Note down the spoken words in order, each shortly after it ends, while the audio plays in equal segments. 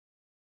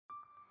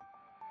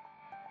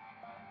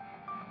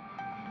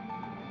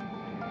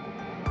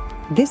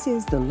This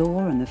is the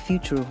Law and the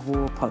Future of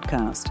War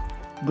podcast,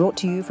 brought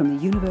to you from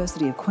the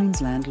University of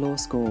Queensland Law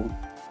School.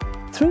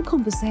 Through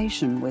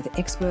conversation with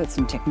experts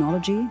in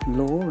technology,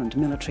 law and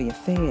military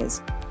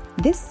affairs,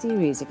 this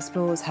series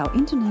explores how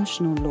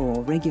international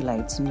law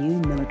regulates new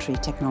military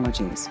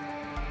technologies.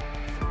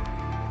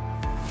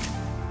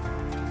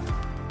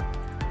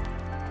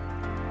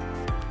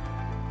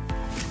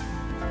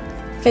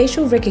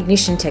 Facial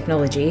recognition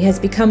technology has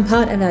become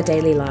part of our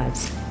daily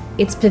lives.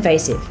 It's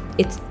pervasive.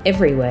 It's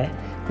everywhere.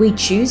 We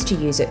choose to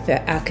use it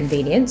for our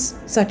convenience,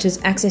 such as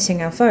accessing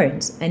our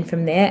phones, and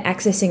from there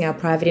accessing our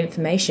private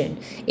information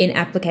in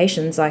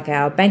applications like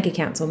our bank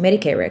accounts or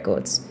Medicare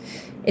records.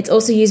 It's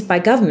also used by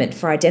government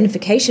for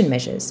identification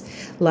measures,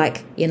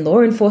 like in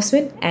law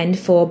enforcement and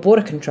for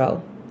border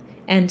control.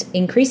 And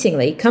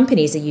increasingly,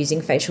 companies are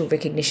using facial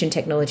recognition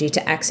technology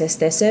to access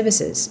their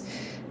services.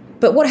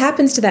 But what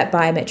happens to that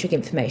biometric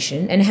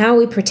information, and how are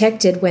we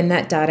protected when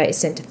that data is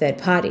sent to third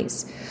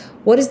parties?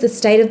 What is the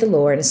state of the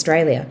law in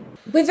Australia?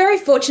 We're very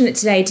fortunate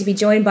today to be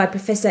joined by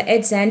Professor Ed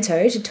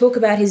Zanto to talk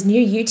about his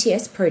new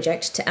UTS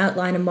project to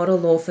outline a model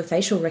law for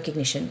facial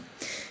recognition.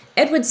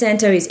 Edward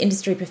Zanto is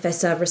Industry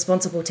Professor of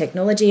Responsible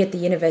Technology at the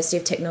University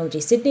of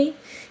Technology, Sydney.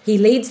 He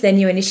leads their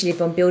new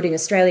initiative on building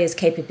Australia's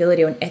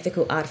capability on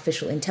ethical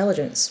artificial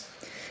intelligence.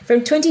 From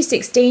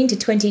 2016 to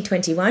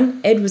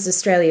 2021, Ed was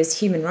Australia's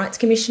Human Rights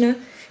Commissioner.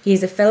 He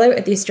is a Fellow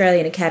at the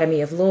Australian Academy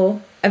of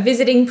Law, a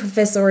visiting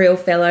Professorial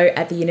Fellow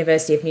at the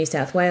University of New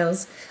South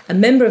Wales, a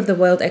member of the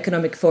World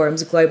Economic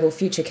Forum's Global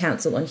Future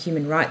Council on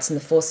Human Rights in the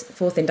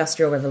Fourth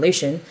Industrial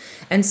Revolution,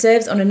 and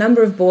serves on a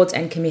number of boards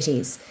and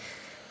committees.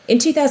 In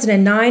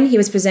 2009, he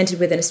was presented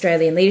with an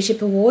Australian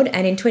Leadership Award,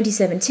 and in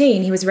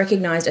 2017, he was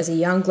recognised as a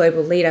Young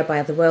Global Leader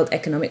by the World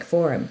Economic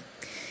Forum.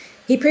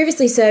 He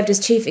previously served as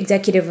Chief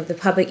Executive of the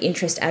Public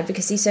Interest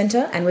Advocacy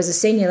Centre and was a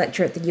Senior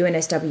Lecturer at the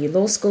UNSW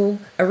Law School,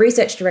 a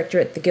Research Director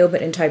at the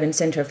Gilbert and Tobin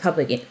Centre of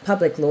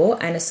Public Law,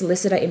 and a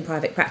Solicitor in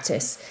Private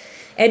Practice.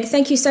 Ed,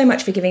 thank you so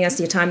much for giving us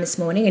your time this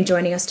morning and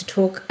joining us to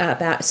talk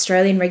about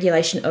Australian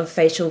regulation of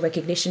facial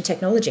recognition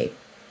technology.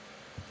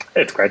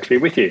 It's great to be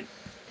with you.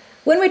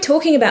 When we're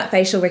talking about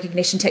facial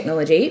recognition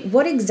technology,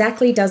 what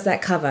exactly does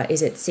that cover?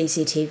 Is it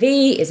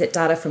CCTV? Is it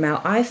data from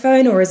our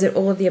iPhone? Or is it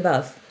all of the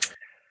above?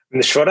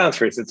 And the short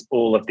answer is it's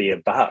all of the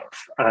above.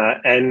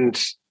 And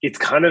it's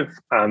kind of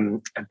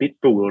a bit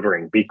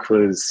bewildering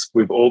because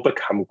we've all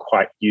become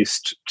quite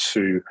used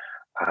to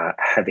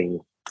having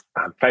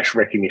facial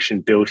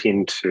recognition built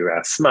into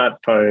our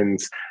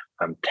smartphones,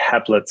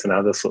 tablets and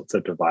other sorts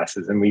of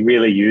devices. And we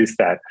really use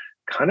that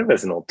kind of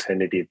as an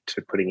alternative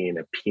to putting in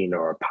a PIN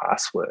or a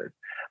password.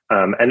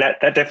 And that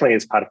definitely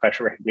is part of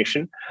facial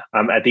recognition.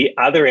 At the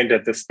other end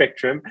of the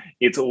spectrum,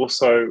 it's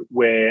also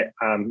where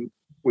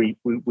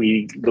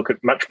we look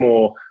at much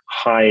more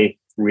high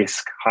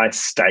risk, high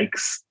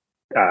stakes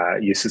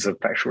uses of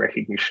facial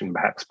recognition,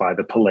 perhaps by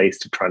the police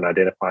to try and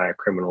identify a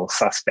criminal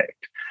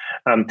suspect.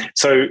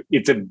 So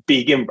it's a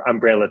big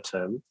umbrella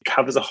term,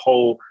 covers a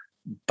whole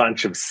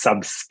bunch of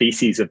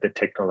subspecies of the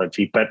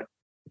technology, but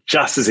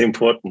just as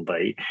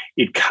importantly,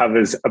 it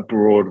covers a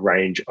broad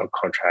range of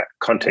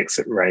contexts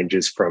that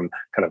ranges from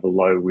kind of a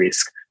low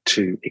risk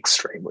to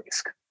extreme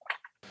risk.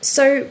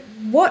 So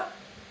what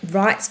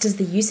rights does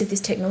the use of this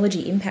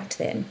technology impact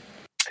then?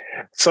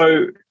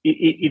 So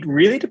it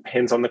really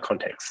depends on the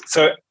context.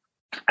 So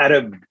at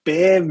a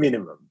bare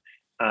minimum,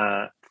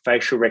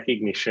 facial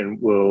recognition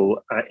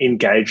will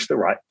engage the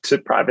right to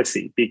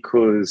privacy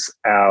because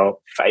our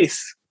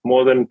face,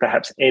 more than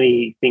perhaps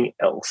anything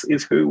else,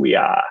 is who we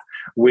are.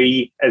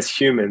 We as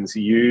humans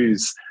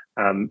use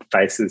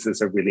faces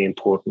as a really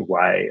important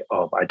way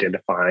of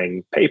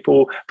identifying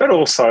people, but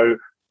also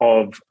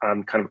of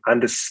kind of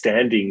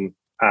understanding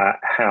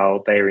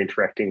how they're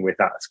interacting with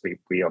us.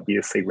 We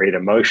obviously read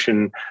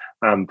emotion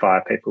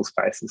via people's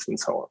faces and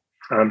so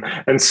on.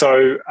 And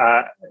so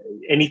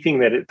anything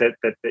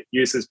that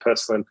uses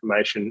personal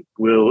information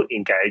will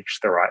engage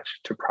the right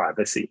to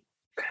privacy.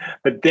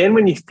 But then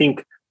when you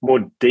think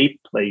more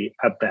deeply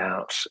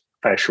about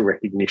facial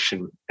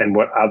recognition and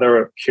what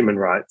other human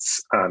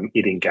rights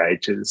it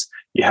engages,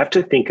 you have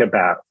to think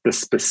about the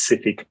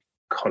specific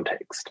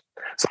context.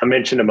 So I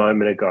mentioned a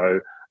moment ago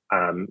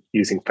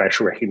using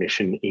facial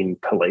recognition in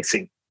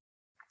policing.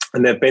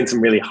 And there have been some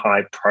really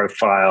high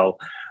profile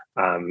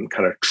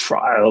kind of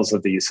trials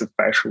of the use of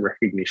facial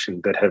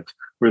recognition that have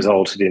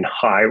resulted in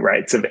high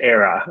rates of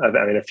error.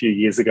 I mean, a few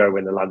years ago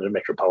when the London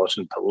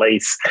Metropolitan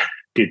Police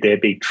did their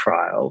big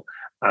trial,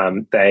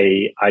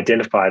 they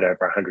identified over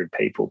 100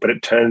 people, but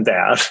it turned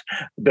out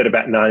that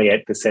about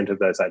 98% of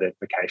those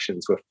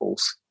identifications were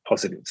false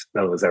positives.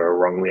 In other words, they were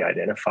wrongly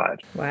identified.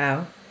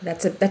 Wow,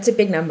 that's a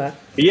big number.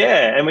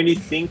 Yeah, and when you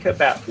think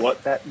about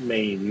what that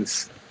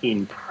means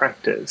in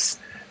practice,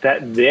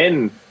 that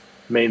then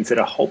means that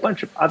a whole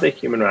bunch of other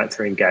human rights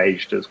are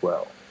engaged as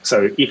well.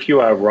 So if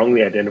you are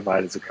wrongly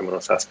identified as a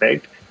criminal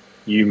suspect,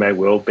 you may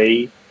well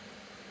be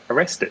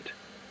arrested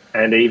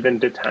and even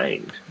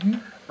detained. Mm-hmm.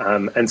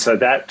 And so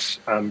that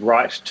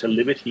right to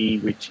liberty,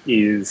 which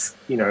is,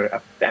 a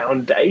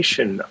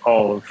foundation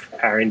of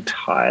our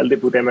entire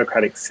liberal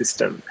democratic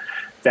system,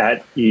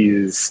 that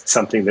is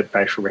something that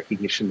facial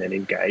recognition then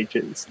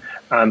engages.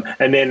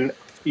 And then,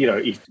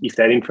 if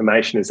that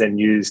information is then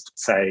used,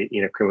 say,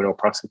 in a criminal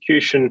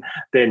prosecution,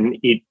 then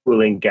it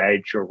will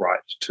engage your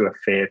right to a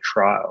fair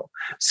trial.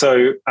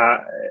 So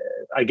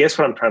I guess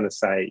what I'm trying to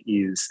say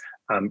is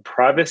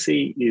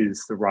privacy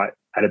is the right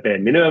at a bare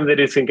minimum that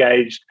is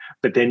engaged,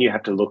 but then you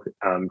have to look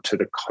to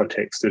the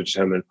context to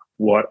determine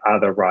what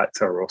other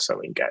rights are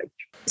also engaged.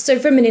 So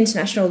from an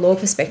international law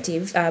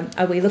perspective,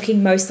 are we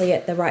looking mostly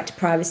at the right to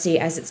privacy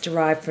as it's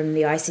derived from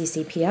the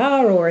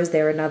ICCPR, or is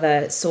there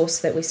another source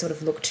that we sort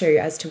of look to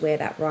as to where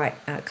that right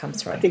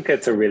comes from? I think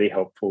that's a really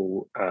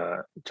helpful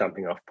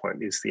jumping off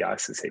point is the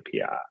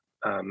ICCPR.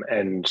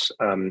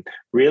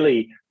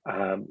 Really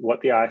what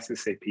the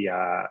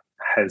ICCPR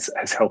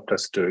has helped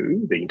us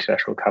do, the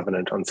International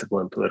Covenant on Civil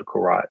and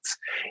Political Rights,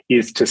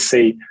 is to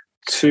see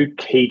two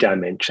key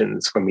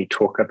dimensions when we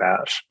talk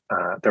about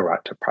the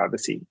right to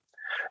privacy.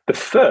 The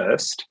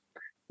first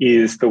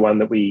is the one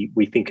that we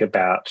think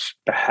about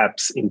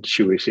perhaps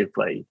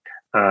intuitively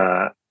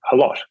a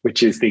lot,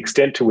 which is the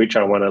extent to which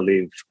I want to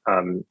live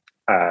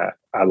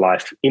a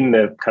life in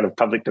the kind of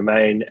public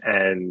domain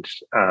and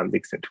the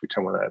extent to which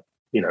I want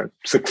to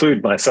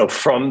seclude myself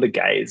from the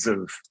gaze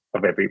of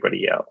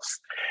everybody else.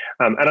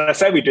 And I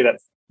say we do that,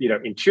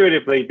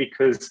 intuitively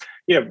because,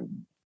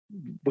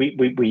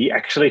 we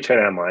actually turn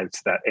our minds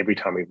to that every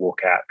time we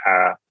walk out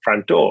our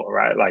front door,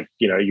 right? Like,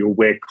 you'll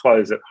wear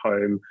clothes at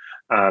home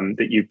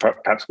that you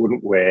perhaps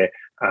wouldn't wear,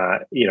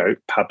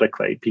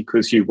 publicly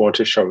because you want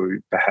to show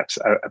perhaps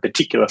a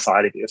particular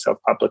side of yourself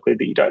publicly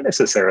that you don't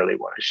necessarily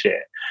want to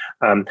share.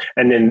 And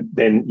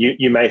then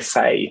you may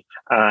say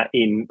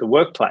in the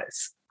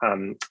workplace,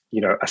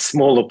 a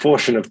smaller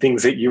portion of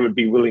things that you would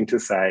be willing to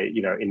say,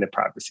 in the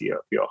privacy of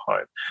your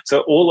home.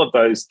 So all of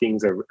those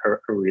things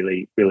are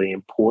really, really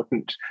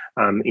important,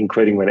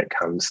 including when it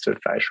comes to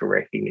facial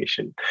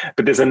recognition.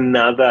 But there's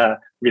another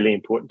really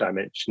important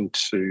dimension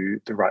to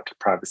the right to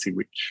privacy,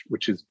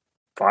 which is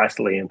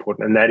vitally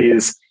important, and that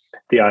is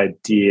the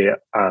idea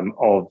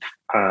of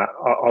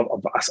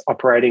us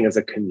operating as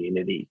a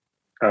community.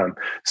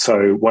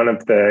 So one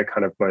of the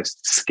kind of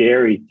most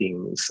scary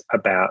things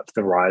about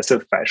the rise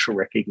of facial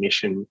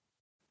recognition,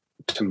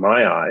 to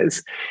my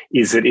eyes,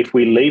 is that if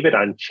we leave it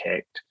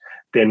unchecked,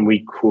 then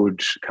we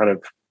could kind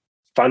of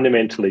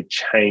fundamentally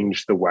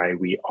change the way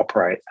we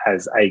operate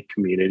as a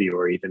community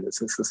or even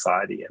as a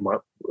society. And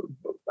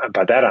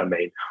by that I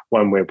mean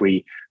one where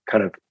we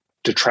kind of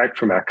detract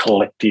from our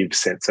collective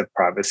sense of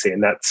privacy,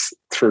 and that's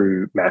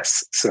through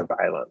mass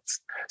surveillance.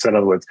 So in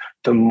other words,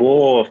 the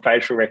more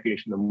facial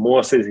recognition, the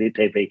more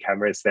CCTV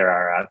cameras there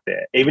are out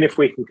there, even if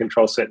we can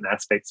control certain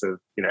aspects of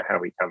how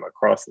we come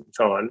across and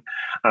so on,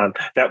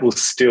 that will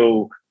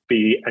still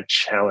be a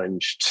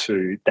challenge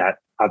to that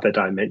other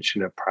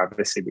dimension of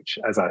privacy, which,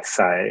 as I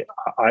say,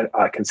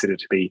 I consider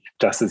to be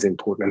just as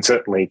important, and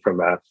certainly from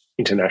an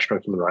international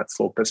human rights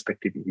law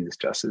perspective, it is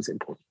just as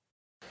important.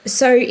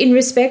 So in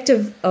respect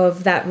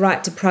of that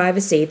right to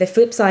privacy, the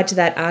flip side to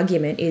that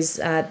argument is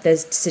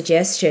the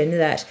suggestion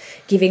that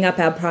giving up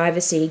our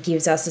privacy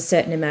gives us a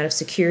certain amount of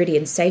security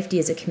and safety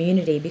as a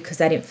community because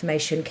that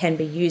information can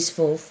be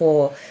useful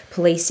for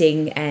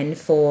policing and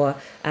for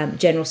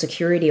general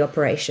security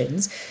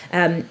operations.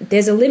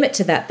 There's a limit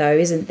to that though,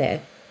 isn't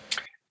there?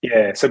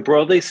 Yeah, so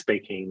broadly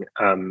speaking,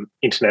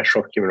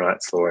 international human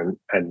rights law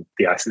and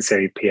the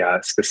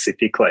ICCPR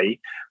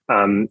specifically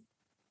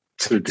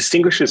sort of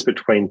distinguishes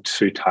between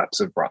two types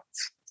of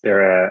rights.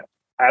 There are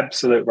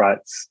absolute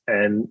rights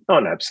and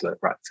non-absolute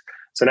rights.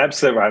 So an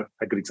absolute right,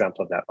 a good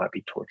example of that might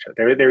be torture.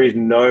 There is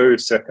no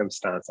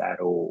circumstance at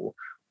all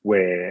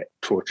where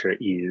torture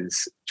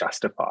is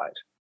justified.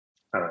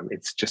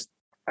 It's just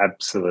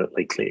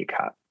absolutely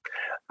clear-cut.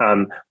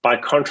 By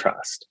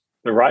contrast,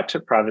 the right to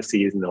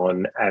privacy is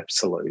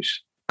non-absolute.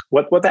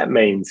 What that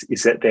means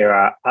is that there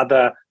are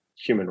other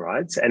human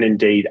rights and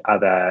indeed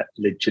other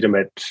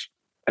legitimate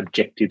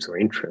objectives or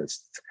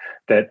interests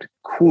that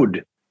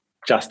could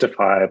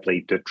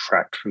justifiably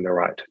detract from the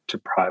right to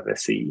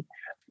privacy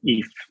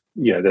if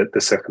the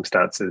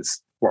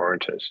circumstances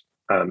warrant it.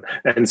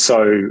 And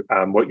so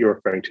what you're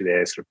referring to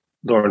there is sort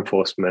of law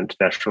enforcement,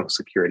 national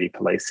security,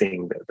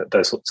 policing,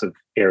 those sorts of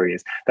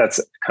areas. That's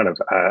kind of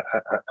a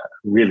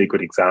really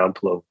good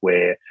example of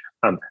where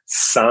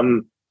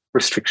some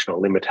restriction or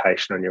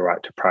limitation on your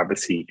right to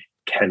privacy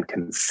can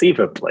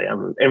conceivably,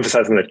 I'm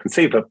emphasising that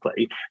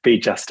conceivably, be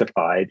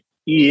justified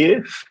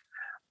if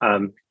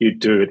you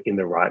do it in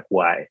the right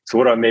way. So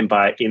what I mean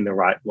by in the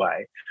right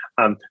way,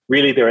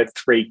 really there are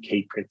three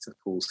key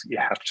principles that you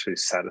have to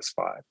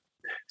satisfy.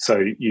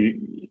 So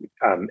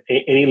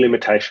any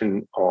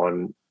limitation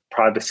on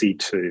privacy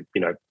to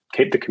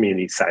keep the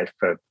community safe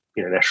for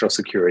national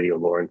security or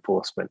law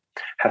enforcement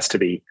has to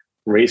be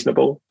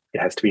reasonable, it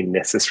has to be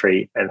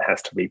necessary, and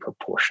has to be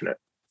proportionate.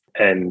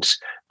 And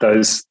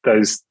those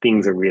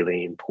things are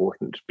really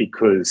important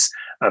because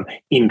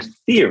in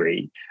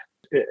theory,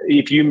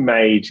 if you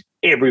made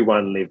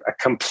everyone live a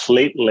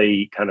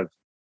completely kind of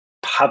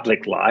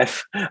public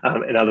life,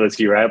 in other words,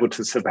 you're able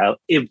to surveil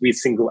every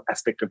single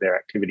aspect of their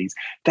activities,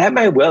 that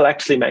may well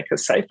actually make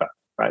us safer,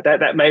 right?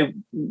 That may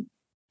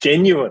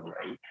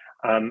genuinely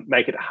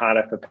make it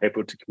harder for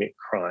people to commit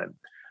crime.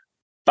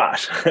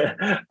 But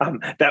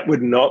that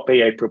would not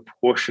be a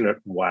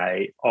proportionate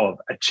way of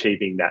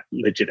achieving that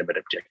legitimate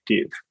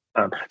objective.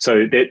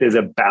 So there's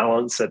a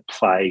balance at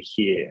play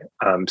here.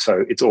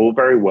 So it's all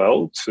very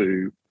well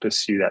to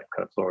pursue that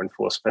kind of law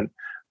enforcement,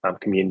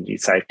 community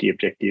safety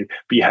objective,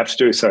 but you have to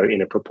do so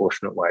in a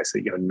proportionate way so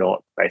you're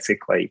not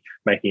basically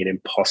making it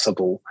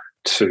impossible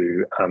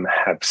to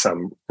have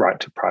some right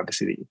to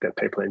privacy that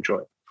people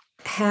enjoy.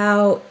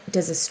 How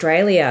does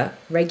Australia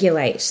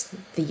regulate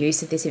the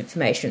use of this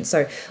information?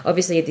 So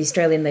obviously the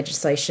Australian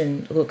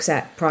legislation looks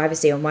at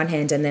privacy on one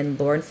hand and then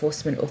law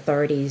enforcement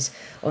authorities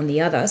on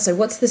the other. So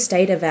what's the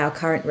state of our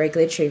current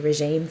regulatory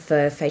regime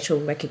for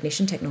facial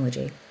recognition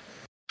technology?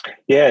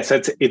 Yeah,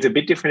 so it's a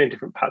bit different in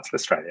different parts of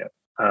Australia.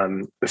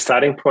 The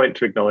starting point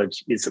to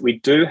acknowledge is that we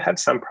do have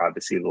some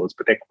privacy laws,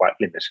 but they're quite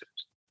limited.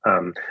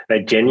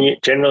 They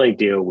generally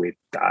deal with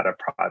data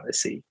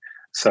privacy.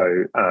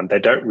 So they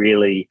don't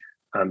really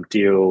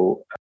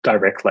deal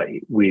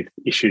directly with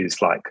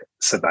issues like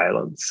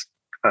surveillance.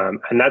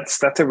 And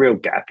that's a real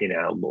gap in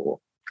our law.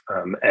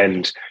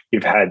 And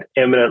you've had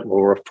eminent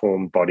law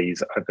reform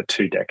bodies over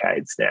 2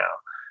 decades now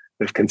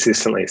who've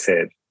consistently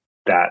said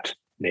that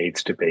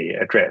needs to be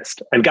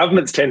addressed. And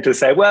governments tend to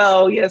say,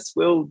 well, yes,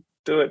 we'll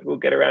do it, we'll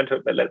get around to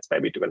it, but let's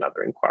maybe do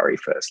another inquiry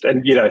first.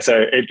 And,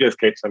 so it just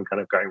keeps on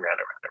kind of going round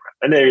and round and round.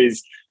 And there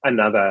is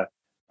another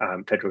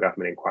federal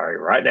government inquiry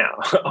right now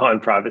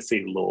on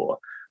privacy law.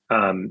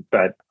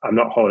 But I'm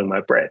not holding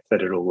my breath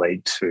that it'll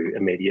lead to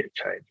immediate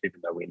change, even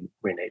though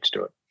we need to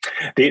do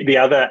it. The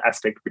other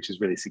aspect, which is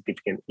really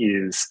significant,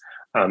 is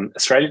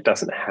Australia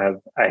doesn't have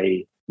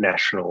a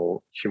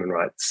national human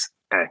rights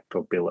act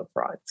or bill of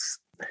rights.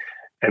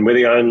 And we're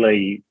the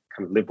only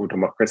kind of liberal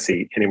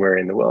democracy anywhere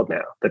in the world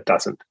now that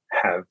doesn't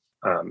have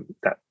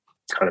that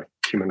kind of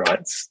human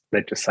rights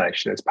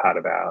legislation as part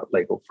of our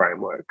legal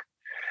framework.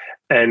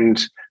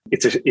 And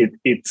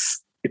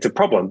it's a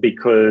problem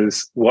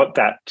because what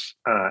that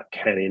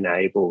can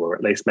enable, or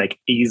at least make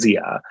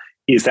easier,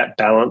 is that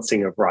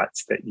balancing of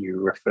rights that you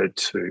referred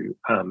to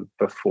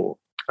before.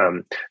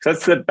 So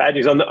that's the bad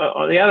news. On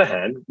the other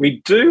hand,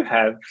 we do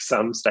have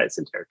some states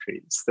and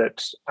territories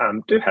that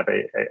do have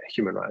a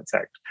Human Rights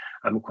Act.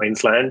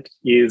 Queensland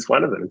is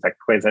one of them. In fact,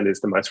 Queensland is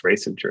the most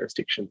recent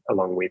jurisdiction,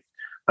 along with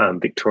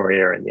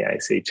Victoria and the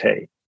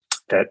ACT,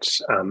 that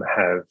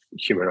have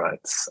human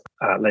rights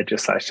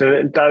legislation. And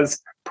it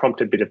does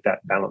prompt a bit of that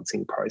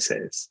balancing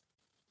process.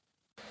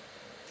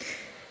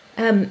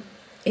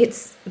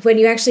 It's when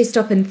you actually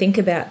stop and think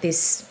about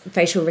this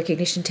facial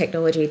recognition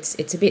technology,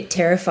 it's a bit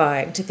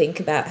terrifying to think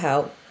about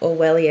how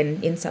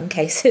Orwellian in some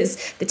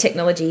cases the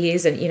technology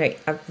is. And,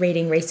 I'm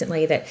reading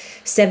recently that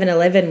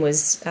 7-Eleven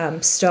was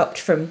stopped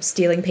from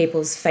stealing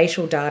people's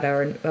facial data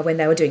and when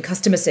they were doing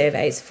customer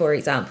surveys, for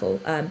example.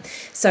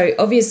 So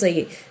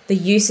obviously the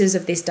uses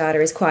of this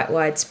data is quite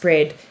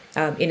widespread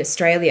in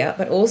Australia,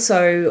 but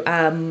also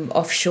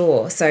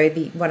offshore. So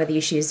one of the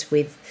issues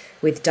with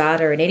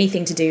data and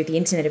anything to do with the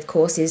internet, of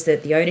course, is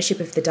that the ownership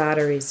of the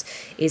data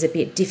is a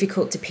bit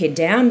difficult to pin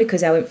down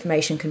because our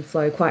information can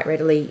flow quite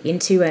readily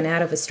into and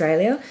out of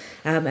Australia.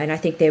 And I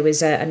think there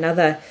was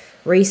another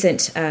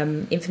recent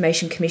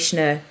Information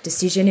Commissioner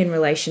decision in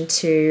relation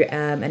to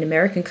an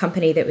American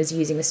company that was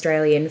using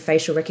Australian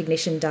facial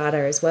recognition data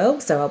as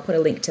well. So I'll put a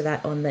link to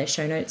that on the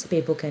show notes so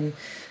people can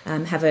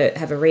have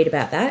a read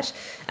about that.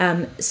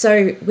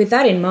 So with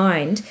that in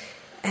mind,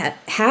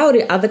 how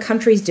do other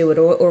countries do it?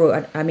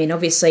 Or I mean,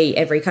 obviously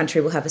every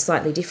country will have a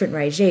slightly different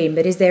regime,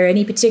 but is there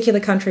any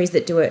particular countries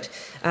that do it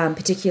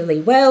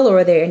particularly well, or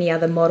are there any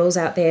other models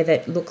out there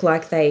that look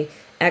like they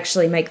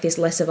actually make this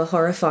less of a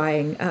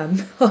horrifying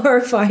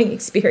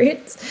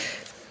experience?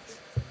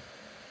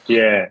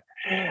 Yeah.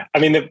 I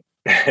mean,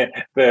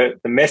 the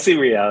messy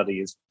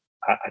reality is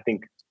I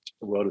think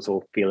the world is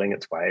all feeling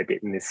its way a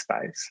bit in this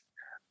space.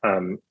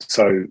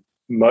 So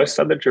most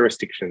other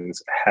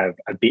jurisdictions have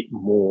a bit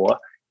more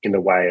in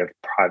the way of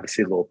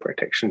privacy law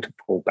protection to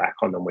fall back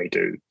on than we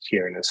do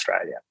here in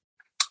Australia.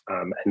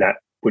 And that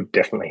would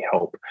definitely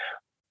help.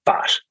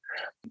 But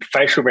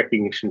facial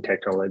recognition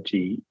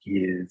technology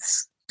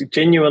is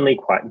genuinely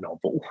quite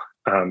novel.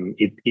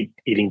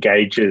 It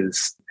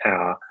engages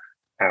our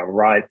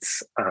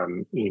rights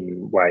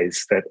in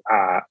ways that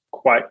are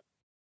quite,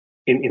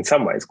 in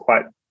some ways,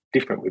 quite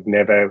different. We've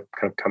never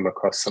kind of come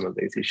across some of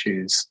these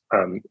issues,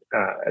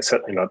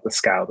 certainly not at the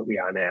scale that we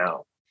are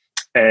now.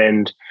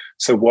 And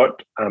so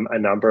what a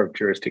number of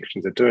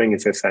jurisdictions are doing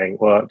is they're saying,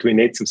 well, do we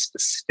need some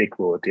specific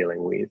law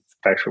dealing with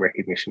facial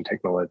recognition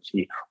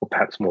technology, or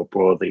perhaps more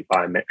broadly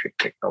biometric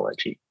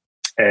technology?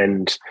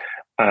 And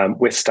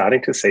we're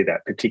starting to see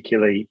that,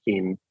 particularly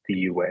in the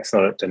US,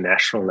 not at the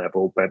national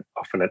level, but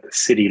often at the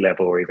city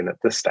level or even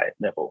at the state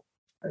level.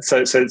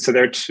 So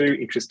there are two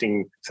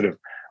interesting sort of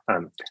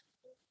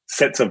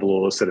sets of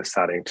laws that are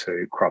starting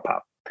to crop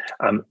up.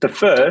 The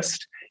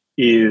first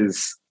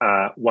is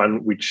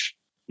one which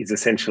is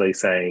essentially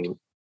saying,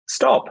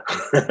 stop.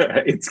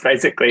 It's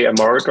basically a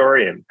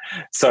moratorium.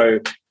 So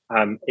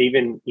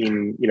even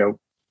in,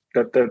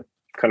 the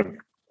kind of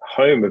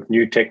home of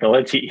new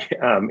technology,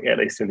 at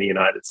least in the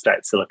United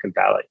States, Silicon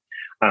Valley,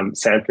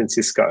 San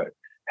Francisco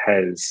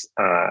has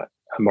a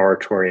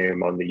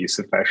moratorium on the use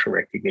of facial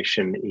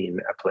recognition in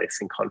a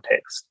policing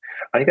context.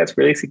 I think that's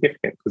really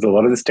significant because a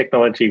lot of this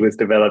technology was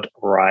developed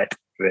right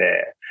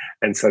there.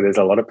 And so there's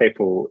a lot of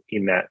people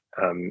in that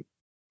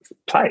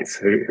place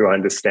who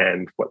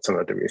understand what some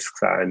of the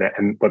risks are.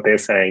 And what they're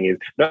saying is,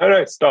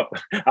 no, stop.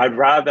 I'd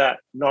rather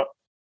not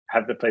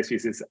have the police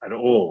use this at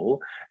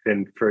all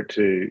than for it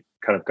to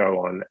kind of go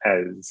on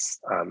as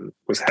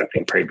was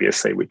happening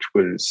previously, which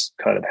was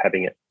kind of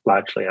having it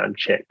largely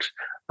unchecked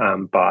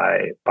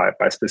by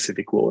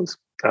specific laws.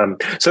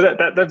 So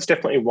that's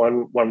definitely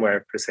one way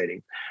of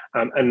proceeding.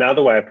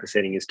 Another way of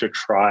proceeding is to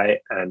try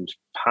and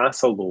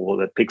pass a law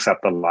that picks up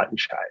the light and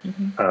shade.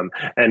 Mm-hmm.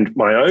 And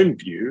my own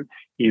view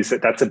is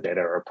that that's a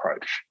better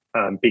approach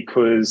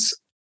because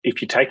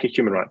if you take a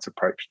human rights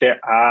approach, there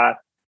are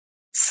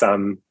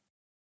some,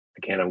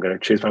 again, I'm going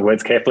to choose my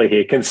words carefully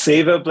here,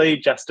 conceivably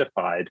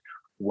justified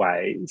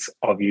ways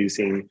of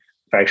using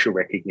facial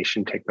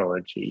recognition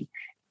technology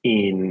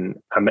in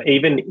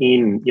even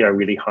in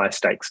really high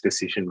stakes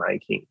decision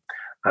making.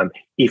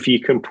 If you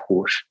can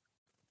put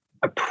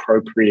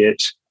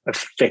appropriate,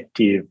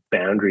 effective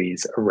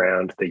boundaries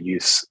around the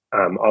use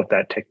of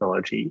that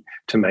technology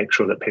to make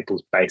sure that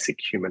people's basic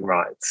human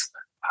rights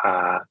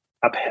are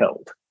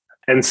upheld.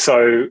 And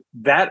so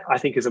that, I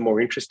think, is a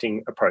more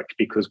interesting approach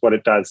because what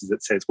it does is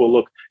it says, well,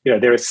 look,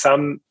 there are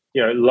some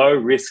low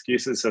risk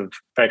uses of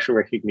facial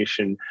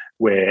recognition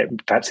where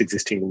perhaps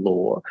existing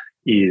law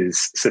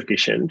is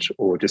sufficient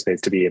or just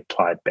needs to be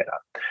applied better.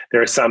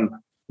 There are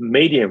some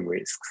medium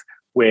risks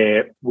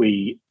where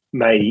we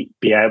may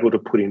be able to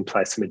put in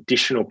place some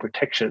additional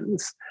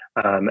protections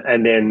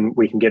and then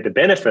we can get the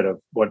benefit of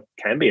what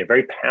can be a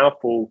very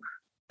powerful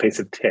piece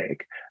of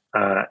tech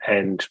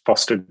and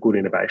foster good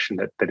innovation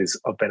that is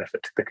of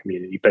benefit to the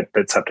community, but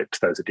subject to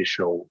those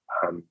additional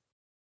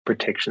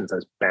protections,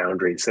 those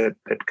boundaries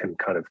that can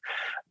kind of,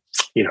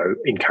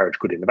 encourage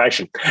good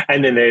innovation.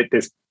 And then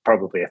there's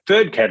probably a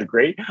third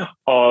category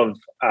of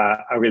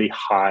a really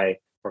high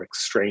or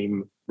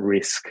extreme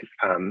risk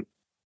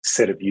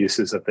set of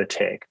uses of the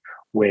tech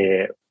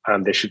where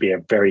there should be a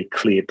very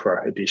clear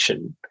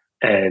prohibition.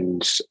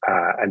 And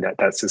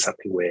that's just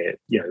something where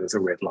there's a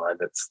red line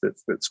that's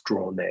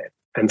drawn there.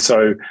 And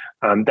so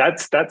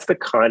that's the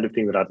kind of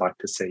thing that I'd like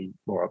to see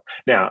more of.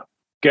 Now,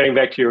 going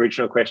back to your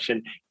original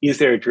question, is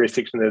there a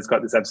jurisdiction that's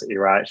got this absolutely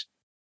right?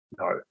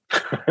 No.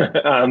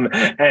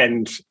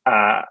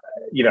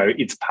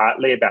 It's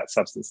partly about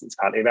substance, it's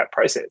partly about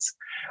process.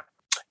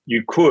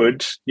 You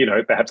could,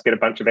 perhaps get a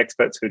bunch of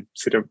experts who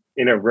sit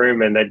in a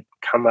room and they'd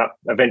come up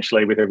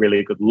eventually with a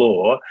really good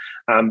law,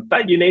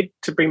 but you need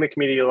to bring the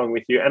community along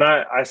with you. And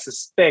I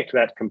suspect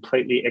that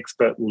completely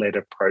expert-led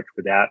approach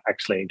without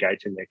actually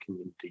engaging their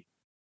community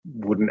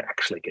wouldn't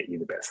actually get you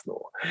the best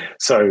law.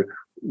 So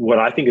what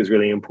I think is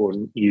really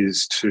important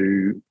is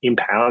to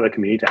empower the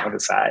community to have a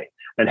say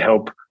and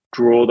help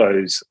draw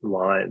those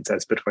lines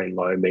as between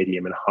low,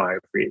 medium and high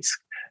risk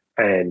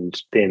and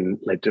then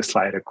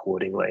legislate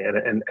accordingly.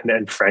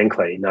 And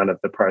frankly, none of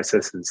the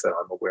processes that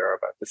I'm aware of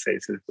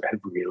overseas have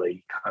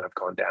really kind of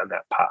gone down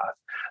that path.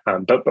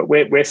 But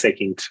we're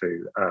seeking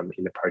to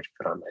in the project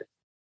that I'm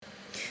in.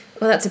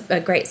 Well, that's a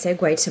great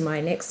segue to my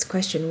next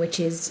question, which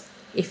is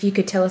if you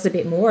could tell us a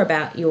bit more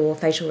about your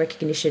facial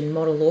recognition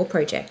model law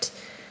project.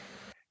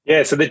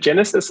 Yeah, so the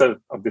genesis of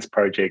this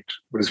project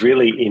was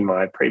really in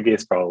my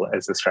previous role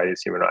as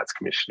Australia's Human Rights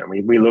Commissioner.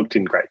 We looked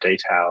in great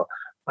detail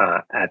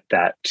at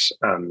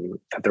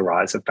the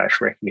rise of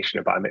facial recognition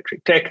and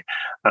biometric tech.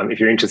 If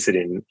you're interested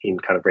in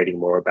kind of reading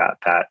more about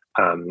that,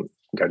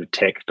 go to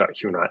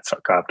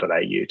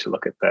tech.humanrights.gov.au to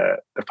look at the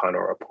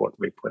final report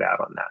we put out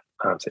on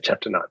that, so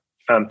Chapter 9.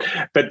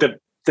 But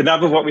the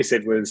nub of what we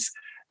said was,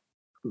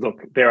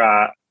 look, there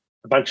are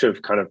a bunch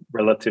of kind of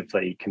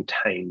relatively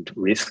contained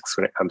risks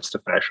when it comes to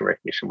facial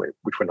recognition,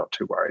 which we're not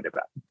too worried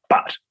about.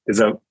 But there's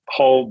a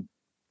whole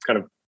kind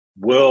of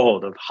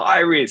world of high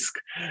risk,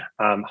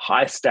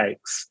 high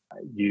stakes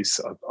use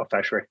of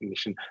facial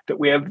recognition that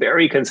we are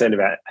very concerned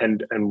about,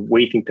 and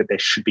we think that there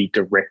should be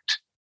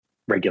direct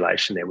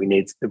regulation there. We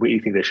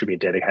think there should be a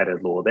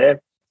dedicated law there.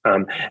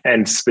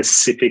 And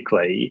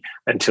specifically,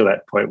 until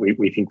that point,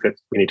 we think that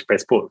we need to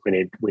press pause.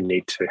 We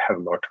need to have a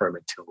moratorium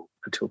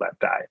until that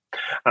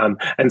day.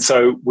 And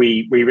so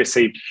we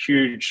received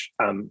huge,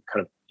 kind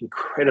of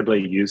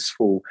incredibly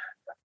useful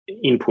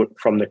input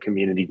from the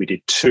community. We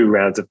did 2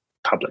 rounds of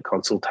public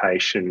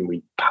consultation.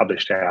 We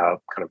published our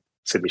kind of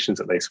submissions,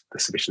 at least the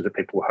submissions that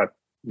people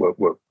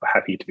were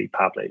happy to be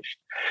published.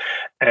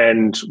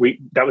 And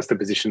that was the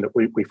position that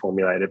we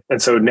formulated.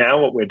 And so now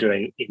what we're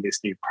doing in this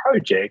new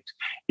project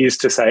is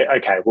to say,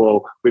 okay,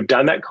 well, we've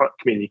done that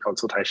community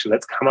consultation.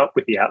 Let's come up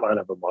with the outline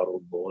of a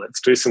model law. Let's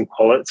do some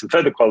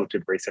further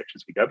qualitative research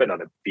as we go, but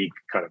not a big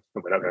kind of,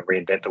 we're not going to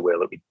reinvent the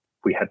wheel.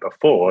 we had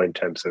before in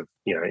terms of,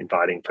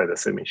 inviting further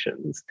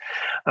submissions.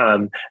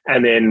 And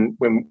then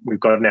when we've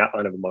got an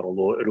outline of a model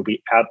law, it'll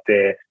be out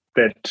there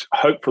that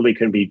hopefully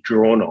can be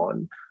drawn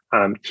on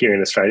here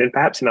in Australia and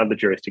perhaps in other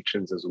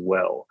jurisdictions as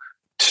well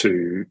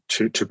to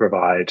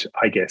provide,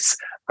 I guess,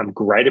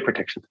 greater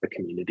protection for the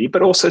community,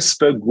 but also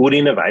spur good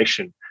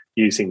innovation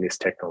using this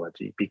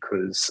technology,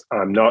 because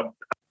I'm not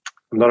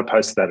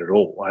opposed to that at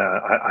all.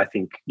 I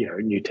think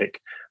new tech,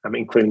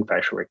 including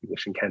facial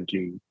recognition, can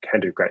do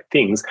great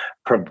things,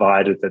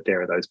 provided that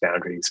there are those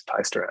boundaries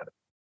placed around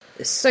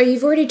it. So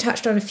you've already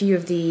touched on a few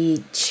of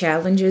the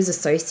challenges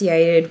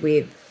associated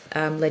with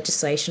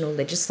legislation or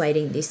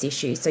legislating this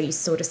issue. So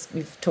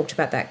you've talked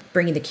about that,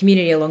 bringing the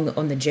community along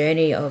on the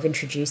journey of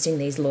introducing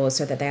these laws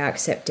so that they are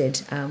accepted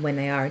when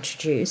they are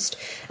introduced.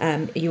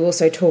 You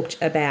also talked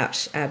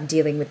about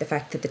dealing with the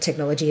fact that the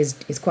technology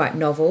is quite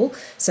novel,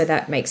 so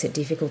that makes it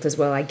difficult as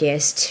well, I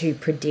guess, to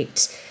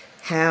predict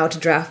how to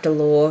draft a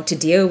law to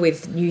deal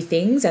with new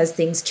things as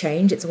things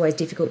change. It's always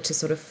difficult to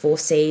sort of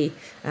foresee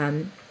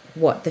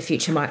what the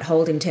future might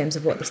hold in terms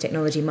of what this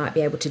technology might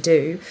be able to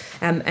do.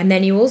 And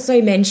then you also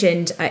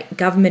mentioned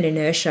government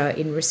inertia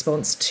in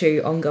response to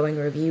ongoing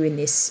review in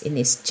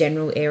this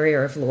general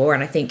area of law.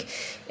 And I think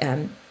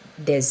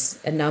there's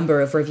a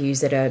number of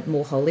reviews that are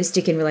more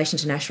holistic in relation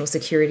to national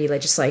security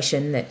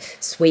legislation that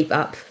sweep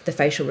up the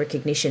facial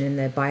recognition and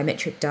the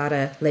biometric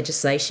data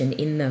legislation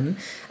in them.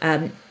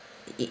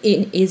 Do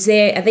you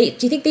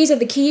think these are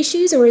the key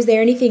issues, or is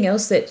there anything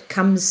else that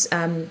comes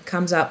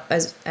up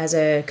as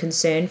a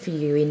concern for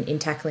you in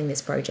tackling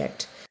this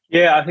project?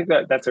 Yeah, I think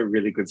that's a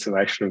really good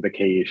summation of the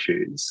key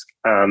issues.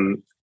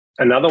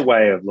 Another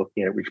way of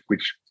looking at it,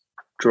 which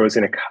draws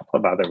in a couple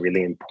of other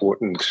really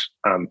important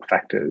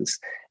factors,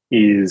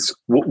 is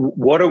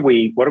what are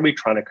we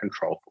trying to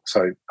control for?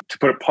 So to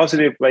put it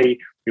positively,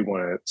 we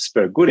want to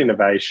spur good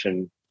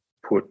innovation,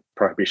 put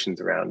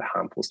prohibitions around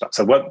harmful stuff.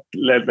 So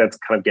let's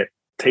kind of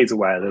tease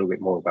away a little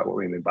bit more about what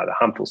we mean by the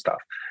harmful stuff.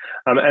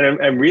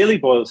 And really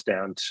boils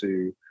down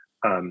to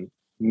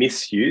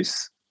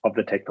misuse of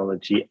the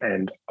technology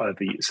and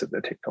overuse of the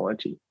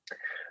technology.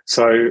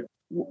 So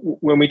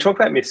when we talk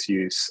about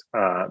misuse,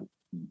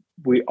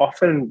 we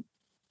often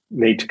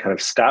need to kind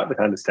of start with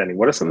understanding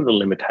what are some of the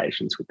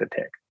limitations with the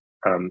tech.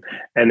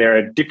 And there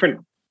are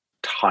different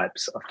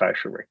types of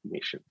facial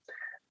recognition.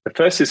 The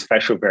first is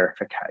facial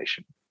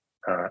verification.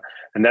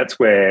 And that's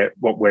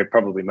what we're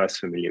probably most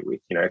familiar with.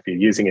 If you're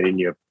using it in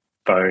your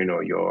phone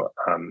or your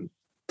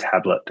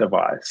tablet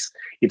device,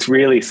 it's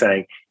really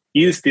saying,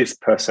 is this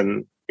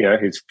person,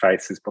 whose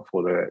face is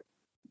before the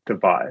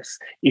device,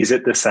 is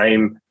it the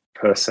same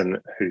person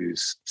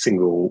whose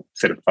single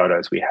set of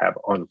photos we have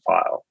on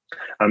file?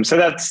 So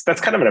that's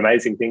kind of an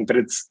amazing thing, but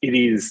it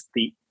is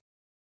the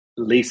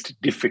least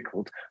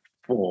difficult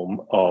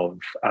form of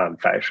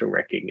facial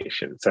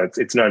recognition. So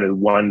it's known as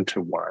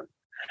one-to-one.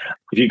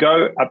 If you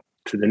go up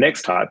to the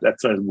next type,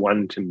 that's known as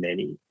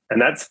one-to-many.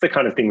 And that's the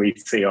kind of thing we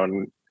see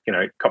on,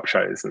 cop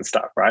shows and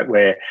stuff, right?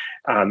 Where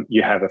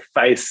you have a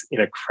face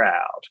in a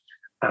crowd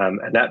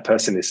and that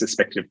person is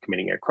suspected of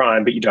committing a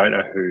crime, but you don't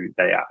know who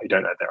they are. You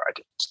don't know their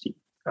identity.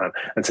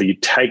 And so you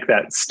take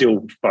that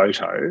still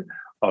photo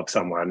of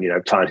someone,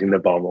 planting the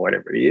bomb or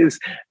whatever it is,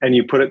 and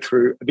you put it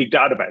through a big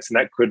database. And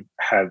that could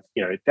have,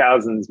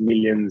 thousands,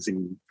 millions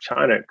in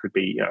China. It could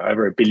be,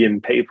 over 1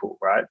 billion people,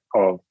 right,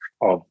 of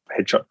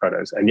headshot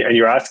photos. And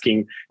you're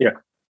asking,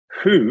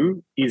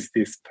 who is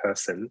this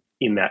person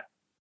in that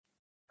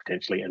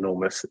potentially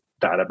enormous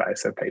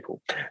database of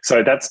people?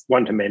 So that's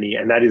one-to-many,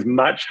 and that is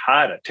much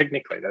harder.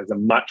 Technically, that is a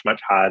much,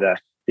 much harder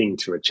thing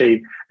to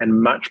achieve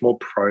and much more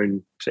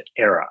prone to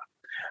error.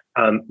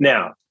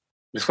 Now, I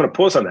just want to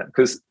pause on that,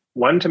 because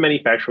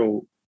one-to-many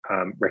facial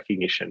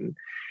recognition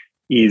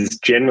is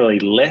generally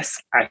less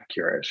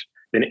accurate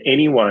than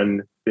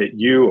anyone that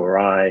you or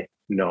I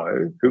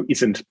know who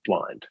isn't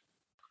blind.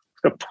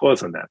 I'm going to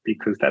pause on that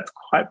because that's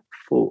quite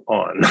full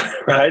on,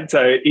 right?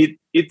 So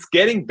it's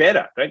getting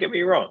better, don't get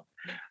me wrong.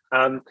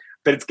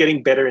 But it's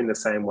getting better in the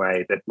same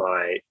way that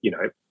my,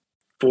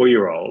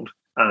 4-year-old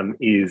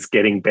is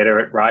getting better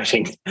at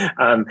writing.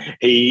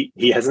 He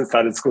hasn't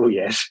started school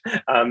yet.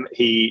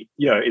 He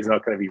is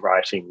not going to be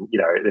writing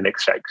the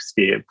next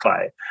Shakespeare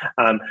play.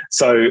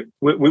 So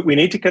we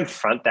need to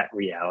confront that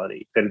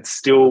reality that it's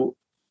still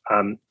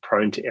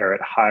prone to error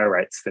at higher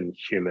rates than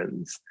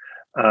humans.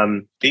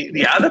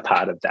 The other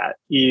part of that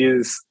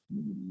is,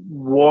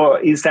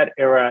 what is that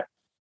error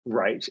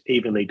rate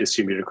evenly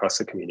distributed across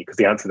the community? Because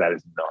the answer to that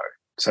is no.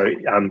 So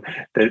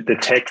the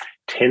tech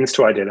tends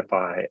to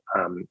identify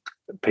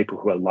people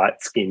who are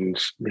light-skinned,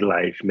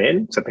 middle-aged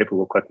men, so people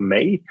who look like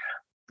me,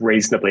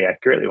 reasonably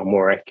accurately or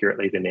more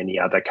accurately than any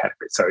other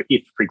category. So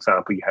if, for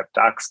example, you have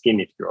dark skin,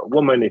 if you're a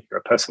woman, if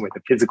you're a person with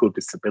a physical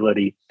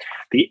disability,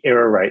 the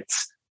error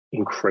rates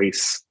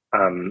increase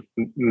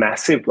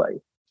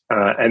massively.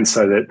 And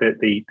so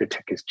the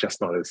tech is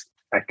just not as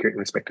accurate in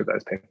respect of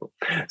those people.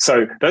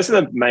 So those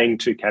are the main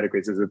two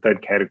categories. There's a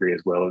third category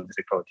as well of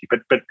technology.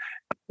 But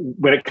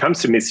when it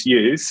comes to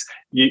misuse,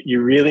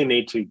 you really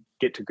need to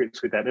get to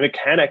grips with that. And it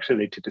can actually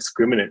lead to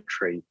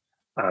discriminatory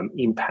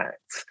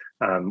impacts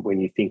when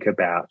you think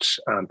about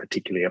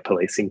particularly a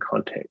policing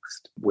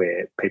context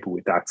where people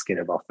with dark skin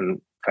have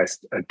often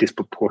faced a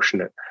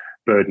disproportionate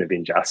burden of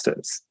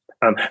injustice.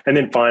 And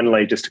then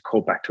finally, just to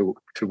call back to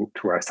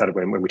where I started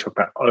when we talk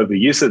about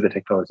overuse of the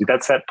technology,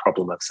 that's that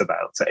problem of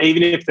surveillance. So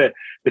even if the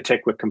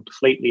tech were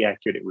completely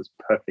accurate, it was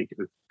perfect, it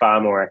was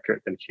far more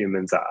accurate than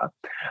humans are,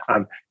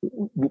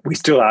 we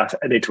still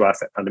need to ask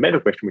that fundamental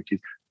question, which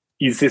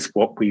is this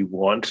what we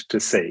want to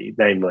see?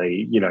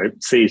 Namely,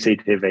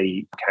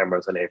 CCTV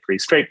cameras on every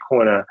street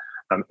corner,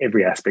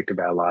 every aspect of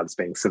our lives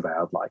being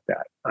surveilled like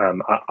that?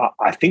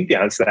 I think the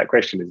answer to that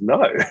question is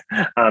no,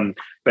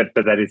 but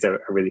that is a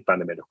really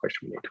fundamental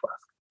question we need to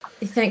ask.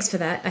 Thanks for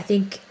that. I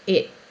think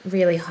it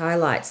really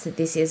highlights that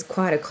this is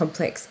quite a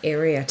complex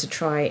area to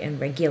try and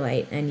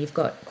regulate, and you've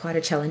got quite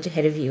a challenge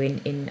ahead of you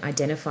in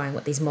identifying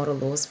what these model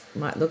laws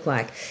might look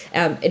like.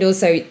 It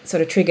also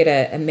sort of triggered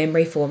a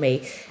memory for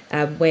me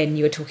when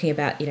you were talking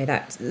about,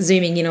 that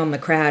zooming in on the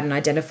crowd and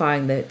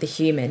identifying the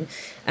human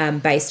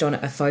based on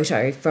a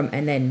photo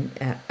and then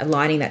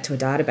aligning that to a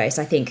database.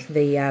 I think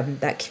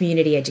that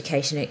community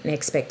education and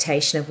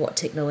expectation of what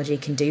technology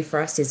can do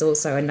for us is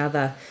also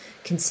another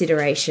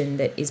consideration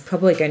that is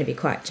probably going to be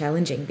quite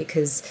challenging,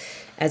 because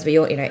as we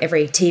all,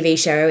 every TV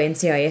show,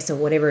 NCIS or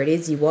whatever it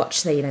is you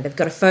watch, they've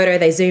got a photo,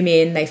 they zoom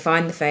in, they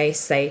find the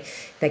face, they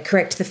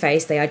correct the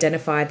face, they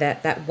identify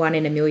that 1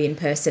 in a million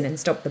person and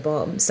stop the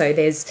bomb. So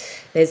there's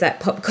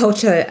that pop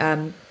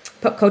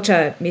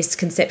culture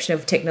misconception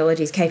of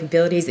technology's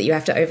capabilities that you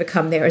have to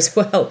overcome there as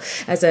well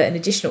as an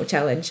additional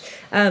challenge.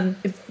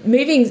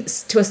 Moving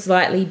to a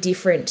slightly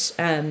different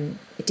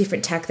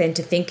tack then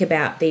to think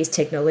about these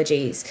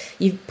technologies,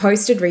 you've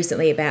posted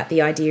recently about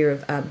the idea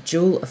of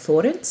dual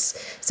affordance.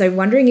 So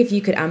wondering if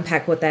you could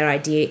unpack what that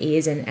idea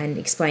is and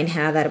explain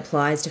how that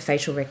applies to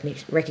facial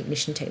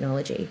recognition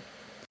technology.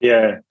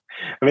 Yeah.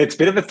 I mean, it's a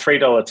bit of a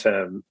 $3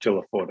 term,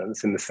 dual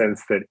affordance, in the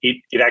sense that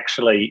it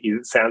actually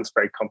sounds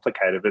very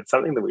complicated, but it's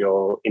something that we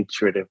all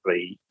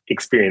intuitively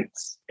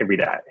experience every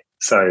day.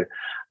 So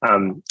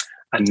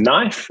a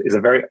knife is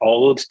a very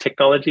old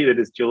technology that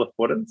is dual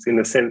affordance, in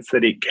the sense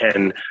that it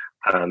can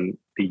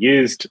be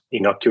used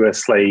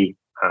innocuously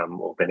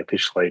or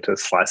beneficially to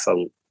slice a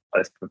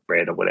loaf of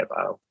bread or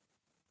whatever,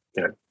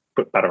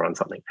 put butter on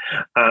something.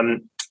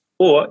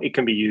 Or it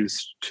can be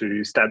used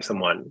to stab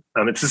someone.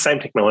 It's the same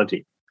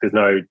technology. There's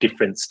no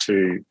difference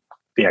to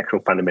the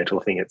actual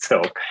fundamental thing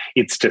itself.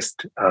 It's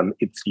just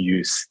its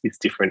use is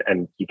different,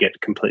 and you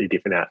get completely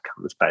different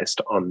outcomes based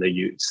on the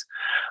use.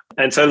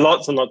 And so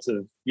lots and lots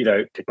of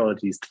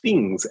technologies,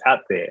 things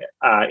out there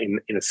are in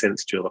a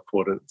sense dual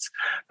affordance.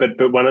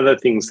 But one of the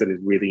things that is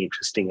really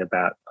interesting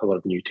about a lot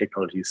of new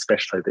technologies,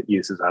 especially that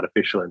uses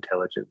artificial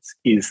intelligence,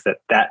 is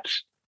that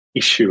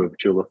issue of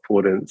dual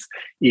affordance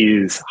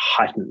is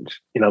heightened.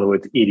 In other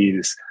words, it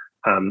is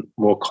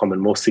more common,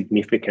 more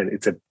significant.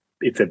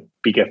 It's a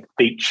bigger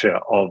feature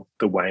of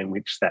the way in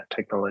which that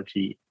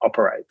technology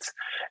operates.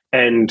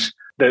 And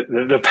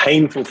the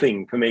painful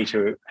thing for me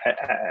to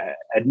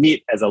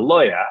admit as a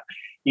lawyer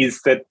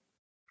is that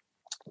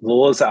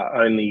laws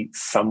are only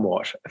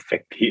somewhat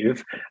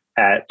effective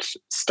at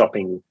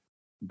stopping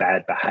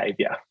bad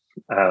behaviour.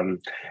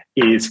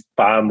 It is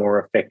far more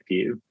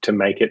effective to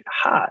make it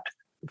hard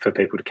for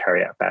people to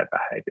carry out bad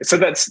behaviour. So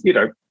that's,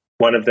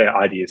 one of the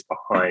ideas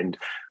behind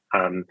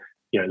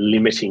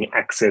limiting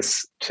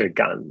access to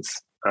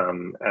guns,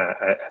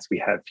 as we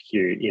have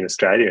here in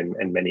Australia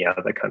and many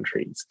other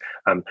countries.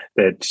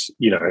 That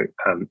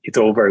it's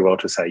all very well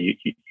to say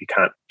you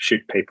can't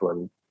shoot people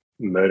and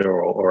murder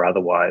or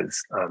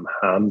otherwise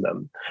harm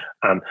them,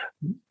 and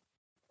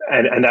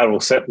that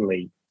will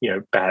certainly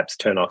perhaps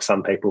turn off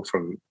some people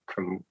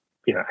from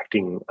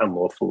acting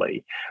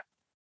unlawfully.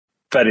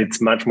 But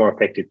it's much more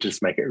effective to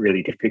just make it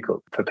really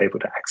difficult for people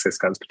to access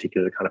guns,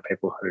 particularly the kind of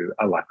people who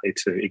are likely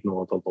to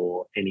ignore the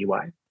law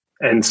anyway.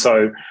 And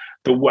so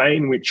the way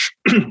in which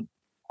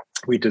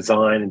we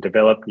design and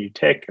develop new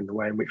tech, and the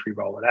way in which we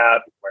roll it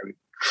out, the way we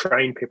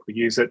train people to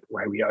use it, the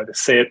way we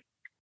oversee it,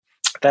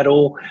 that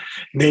all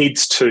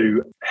needs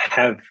to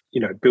have,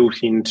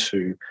 built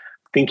into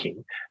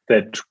thinking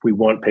that we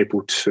want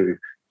people to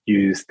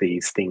use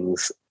these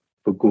things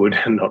for good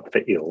and not for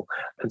ill.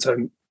 And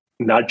so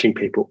nudging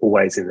people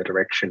always in the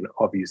direction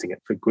of using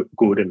it for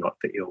good and not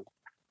for ill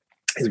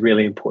is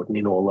really important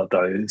in all of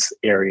those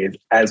areas,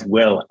 as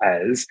well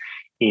as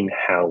in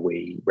how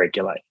we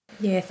regulate.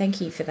 Yeah,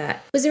 thank you for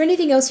that. Was there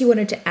anything else you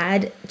wanted to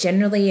add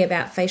generally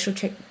about facial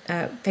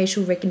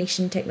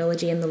recognition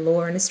technology and the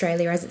law in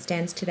Australia as it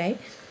stands today?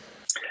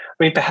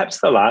 I mean, perhaps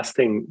the last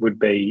thing would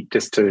be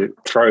just to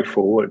throw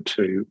forward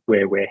to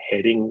where we're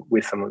heading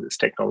with some of this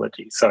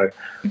technology. So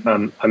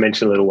I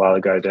mentioned a little while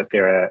ago that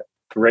there are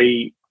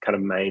 3 kind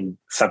of main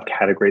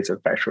subcategories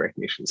of facial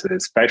recognition. So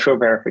there's facial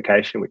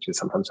verification, which is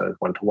sometimes known as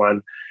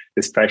one-to-one.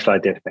 There's facial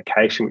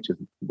identification, which is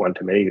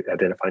one-to-many,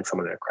 identifying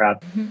someone in a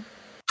crowd.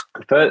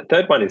 The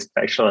third one is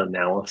facial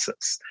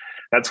analysis.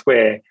 That's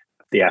where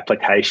the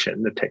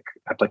application, the tech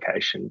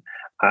application,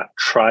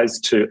 tries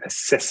to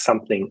assess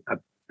something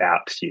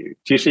about you.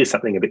 It's usually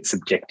something a bit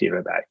subjective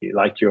about you,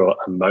 like your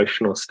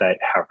emotional state,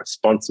 how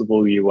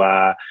responsible you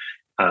are,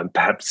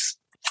 perhaps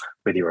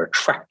whether you're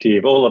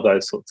attractive, all of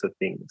those sorts of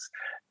things.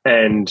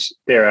 And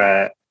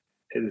there's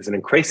an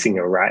increasing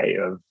array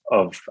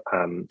of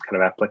kind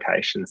of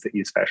applications that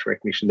use facial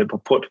recognition that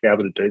purport to be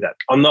able to do that.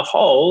 On the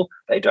whole,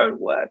 they don't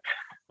work.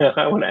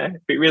 I want to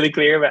be really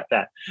clear about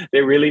that.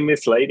 They're really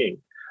misleading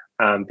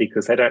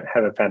because they don't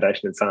have a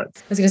foundation in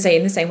science. I was going to say,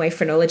 in the same way,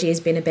 phrenology has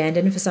been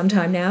abandoned for some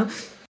time now.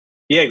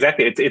 Yeah,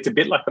 exactly. It's a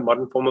bit like the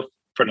modern form of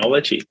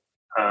phrenology.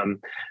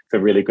 It's a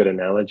really good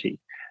analogy.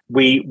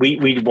 We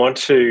want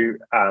to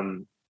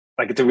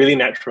it's a really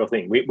natural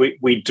thing.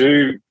 We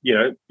do,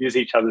 use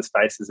each other's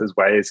faces as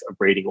ways of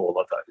reading all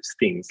of those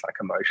things like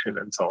emotion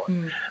and so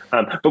on.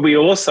 But we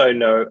also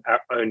know our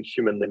own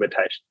human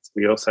limitations.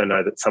 We also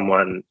know that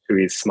someone who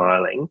is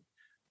smiling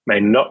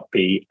may not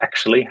be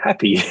actually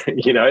happy.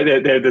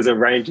 There's a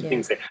range of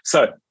things there.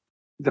 So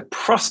the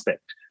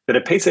prospect that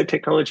a piece of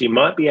technology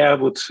might be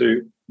able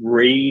to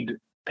read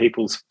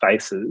people's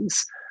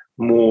faces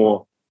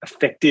more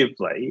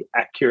effectively,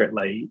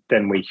 accurately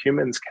than we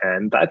humans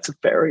can, that's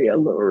very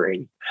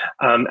alluring.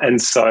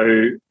 And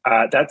so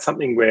that's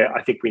something where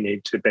I think we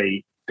need to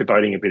be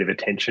devoting a bit of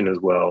attention as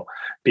well,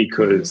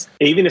 because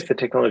even if the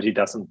technology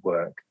doesn't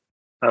work,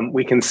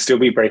 we can still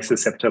be very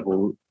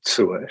susceptible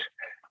to it.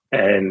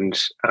 And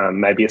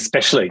maybe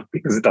especially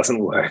because it doesn't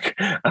work,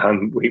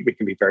 we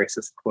can be very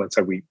susceptible. And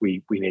so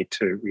we need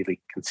to really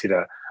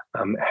consider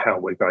how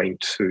we're going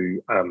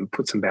to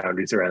put some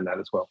boundaries around that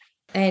as well.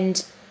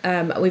 And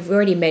we've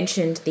already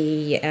mentioned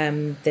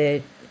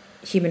the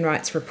Human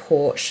Rights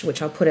Report,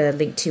 which I'll put a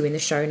link to in the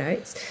show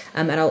notes.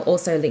 And I'll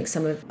also link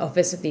some of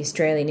Office of the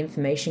Australian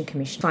Information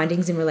Commission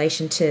findings in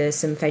relation to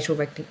some facial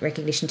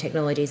recognition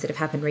technologies that have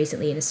happened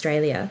recently in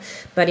Australia.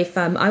 But if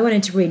I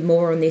wanted to read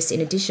more on this in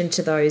addition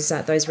to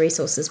those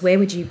resources, where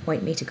would you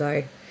point me to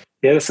go?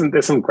 Yeah,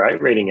 there's some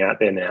great reading out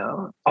there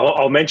now.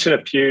 I'll mention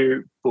a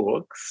few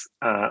books,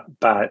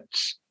 but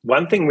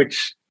one thing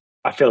which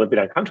I feel a bit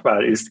uncomfortable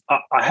about is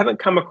I haven't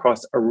come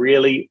across a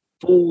really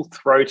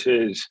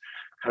full-throated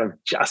kind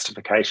of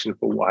justification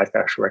for why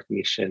facial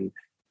recognition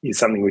is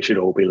something we should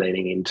all be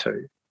leaning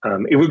into.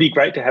 It would be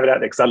great to have it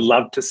out there because I'd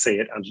love to see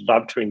it. I'd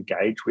love to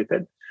engage with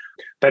it.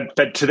 But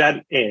to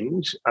that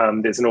end,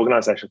 there's an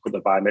organisation called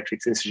the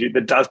Biometrics Institute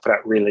that does put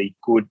out really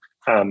good,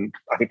 I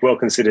think,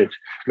 well-considered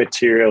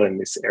material in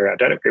this area. I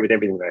don't agree with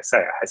everything they say,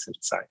 I hasten to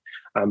say.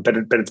 But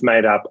it's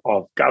made up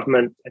of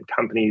government and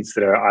companies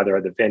that are either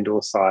at the vendor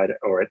side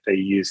or at the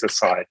user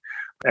side.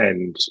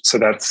 And so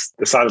that's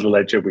the side of the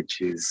ledger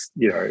which is,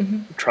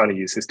 trying to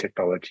use this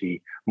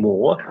technology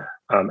more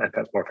and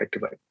perhaps more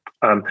effectively.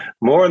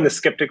 More on the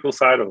skeptical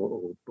side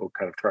or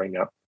kind of throwing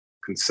up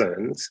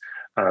concerns,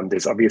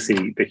 there's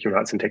obviously the Human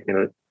Rights and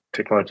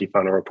Technology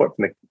Final Report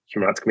from the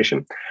Human Rights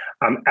Commission,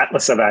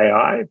 Atlas of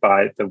AI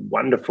by the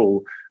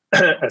wonderful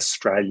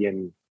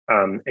Australian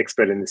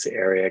expert in this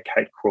area,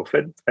 Kate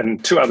Crawford,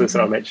 and two others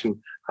that I'll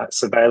mention,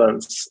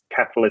 Surveillance,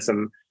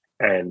 Capitalism,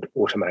 and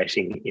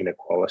Automating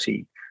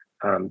Inequality.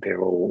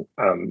 They're all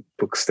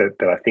books that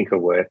I think are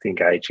worth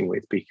engaging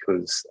with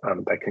because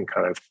they can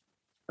kind of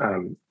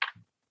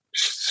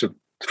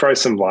throw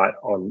some light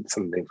on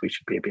some things we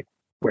should be a bit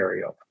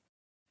wary of.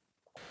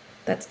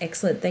 That's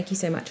excellent. Thank you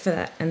so much for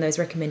that and those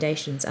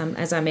recommendations.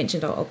 As I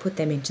mentioned, I'll put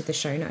them into the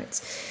show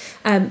notes.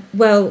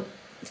 Well,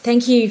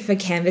 thank you for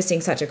canvassing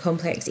such a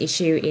complex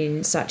issue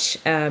in such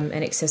an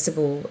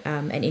accessible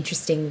and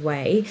interesting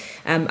way.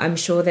 I'm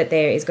sure that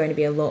there is going to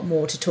be a lot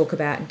more to talk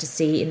about and to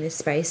see in this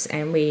space,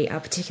 and we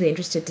are particularly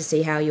interested to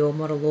see how your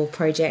model law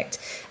project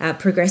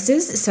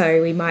progresses.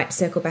 So we might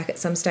circle back at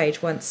some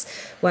stage once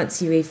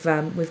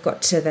we've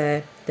got to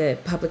the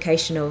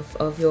publication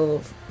of your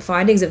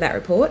findings of that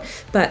report.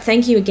 But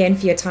thank you again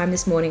for your time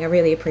this morning. I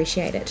really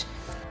appreciate it.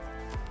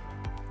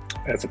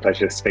 It's a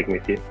pleasure speaking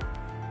with you.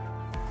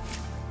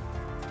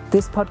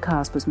 This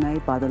podcast was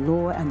made by the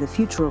Law and the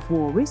Future of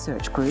War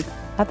Research Group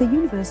at the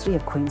University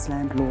of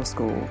Queensland Law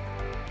School.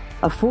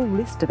 A full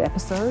list of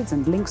episodes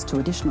and links to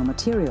additional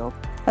material,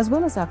 as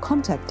well as our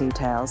contact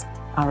details,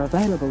 are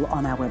available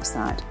on our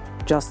website.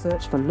 Just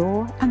search for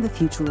Law and the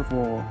Future of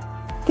War.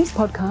 This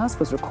podcast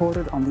was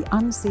recorded on the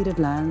unceded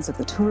lands of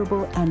the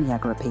Turrbal and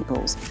Yagara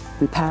peoples.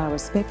 We pay our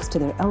respects to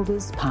their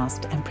elders,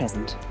 past and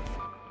present.